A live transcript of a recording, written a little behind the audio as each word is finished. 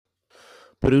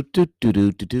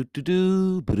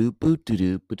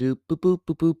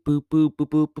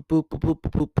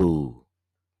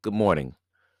Good morning.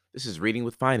 This is Reading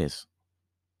with Finest.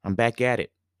 I'm back at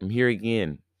it. I'm here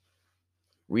again,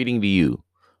 reading to you.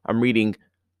 I'm reading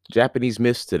Japanese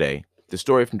myths today. The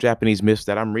story from Japanese myths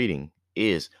that I'm reading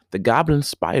is The Goblin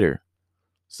Spider.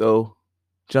 So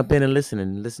jump in and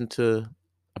listen to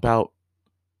about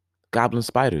goblin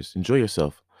spiders. Enjoy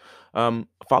yourself.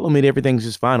 Follow me at Everything's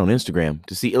Just Fine on Instagram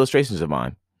to see illustrations of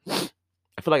mine.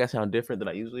 I feel like I sound different than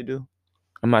I usually do.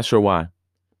 I'm not sure why.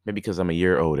 Maybe because I'm a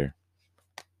year older.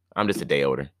 I'm just a day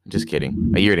older. Just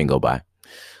kidding. A year didn't go by.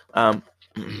 Um,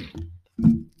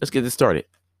 let's get this started.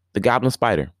 The Goblin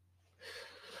Spider.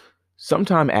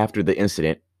 Sometime after the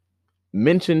incident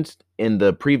mentioned in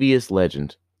the previous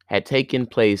legend had taken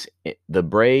place, the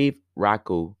brave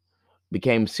Raku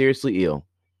became seriously ill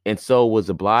and so was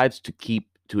obliged to keep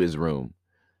to his room.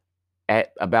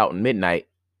 At about midnight,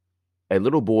 a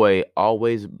little boy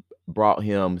always brought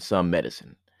him some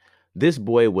medicine. This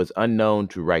boy was unknown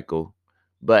to Raiko,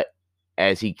 but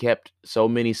as he kept so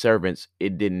many servants,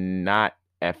 it did not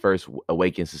at first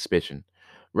awaken suspicion.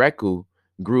 Raku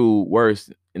grew worse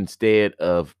instead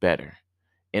of better,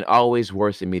 and always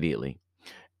worse immediately.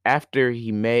 After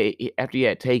he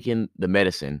had taken the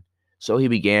medicine, so he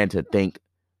began to think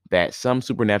that some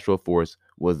supernatural force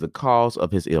was the cause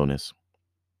of his illness.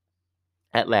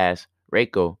 At last,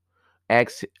 Reiko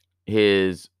asked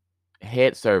his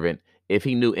head servant if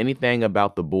he knew anything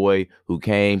about the boy who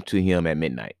came to him at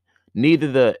midnight. Neither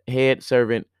the head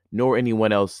servant nor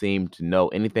anyone else seemed to know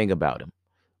anything about him.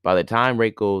 By the time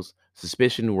Reiko's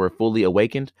suspicions were fully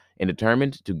awakened and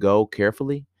determined to go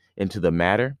carefully into the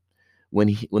matter,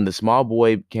 when the small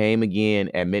boy came again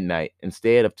at midnight,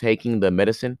 instead of taking the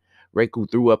medicine, Reiko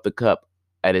threw up the cup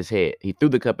at his head. He threw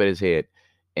the cup at his head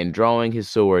and drawing his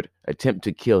sword, attempt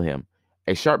to kill him.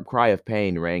 A sharp cry of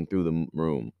pain rang through the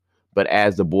room. But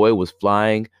as the boy was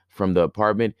flying from the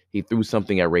apartment, he threw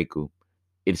something at Reiko.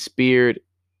 It speared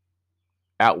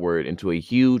outward into a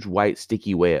huge white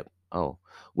sticky web,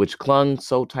 which clung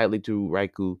so tightly to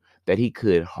Raikou that he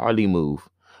could hardly move.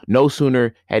 No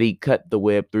sooner had he cut the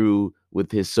web through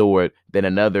with his sword than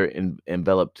another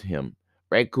enveloped him.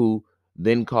 Raikou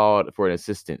then called for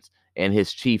assistance, and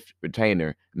his chief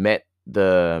retainer met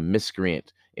the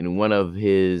miscreant in one of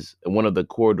the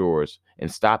corridors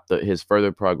and stopped his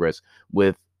further progress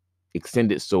with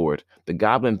extended sword. The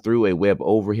goblin threw a web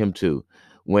over him too.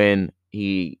 When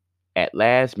he at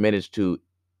last managed to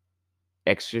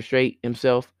extricate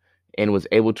himself and was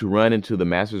able to run into the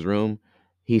master's room,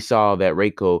 he saw that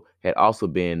Reiko had also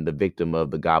been the victim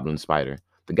of the goblin spider.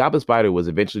 The goblin spider was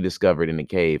eventually discovered in a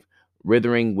cave,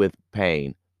 writhing with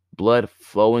pain, blood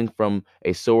flowing from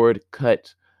a sword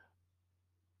cut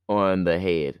on the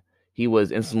head. He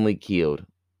was instantly killed.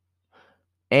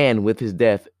 And with his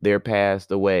death, there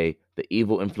passed away the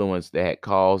evil influence that had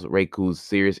caused Reiku's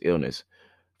serious illness.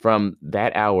 From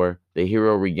that hour, the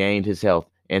hero regained his health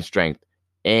and strength,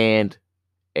 and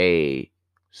a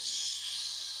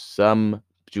sumptuous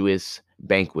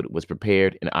banquet was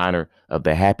prepared in honor of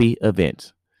the happy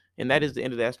event. And that is the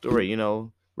end of that story.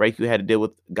 Reiku had to deal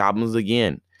with goblins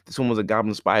again. This one was a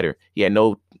goblin spider. He had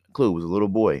no clue. It was a little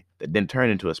boy that then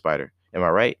turned into a spider. Am I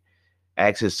right?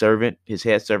 Asked his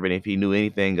head servant, if he knew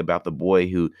anything about the boy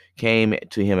who came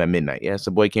to him at midnight. Yes,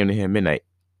 the boy came to him at midnight.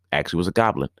 Actually was a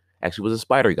goblin. Actually was a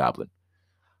spider goblin.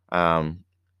 I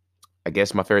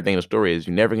guess my favorite thing in the story is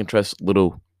you never can trust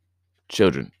little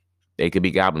children. They could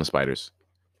be goblin spiders.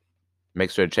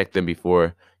 Make sure to check them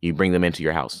before you bring them into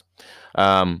your house.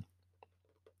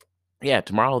 Yeah,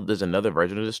 tomorrow there's another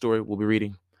version of the story we'll be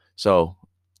reading. So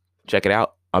check it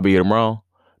out. I'll be here tomorrow.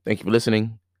 Thank you for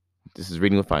listening. This is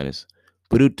Reading with Finest.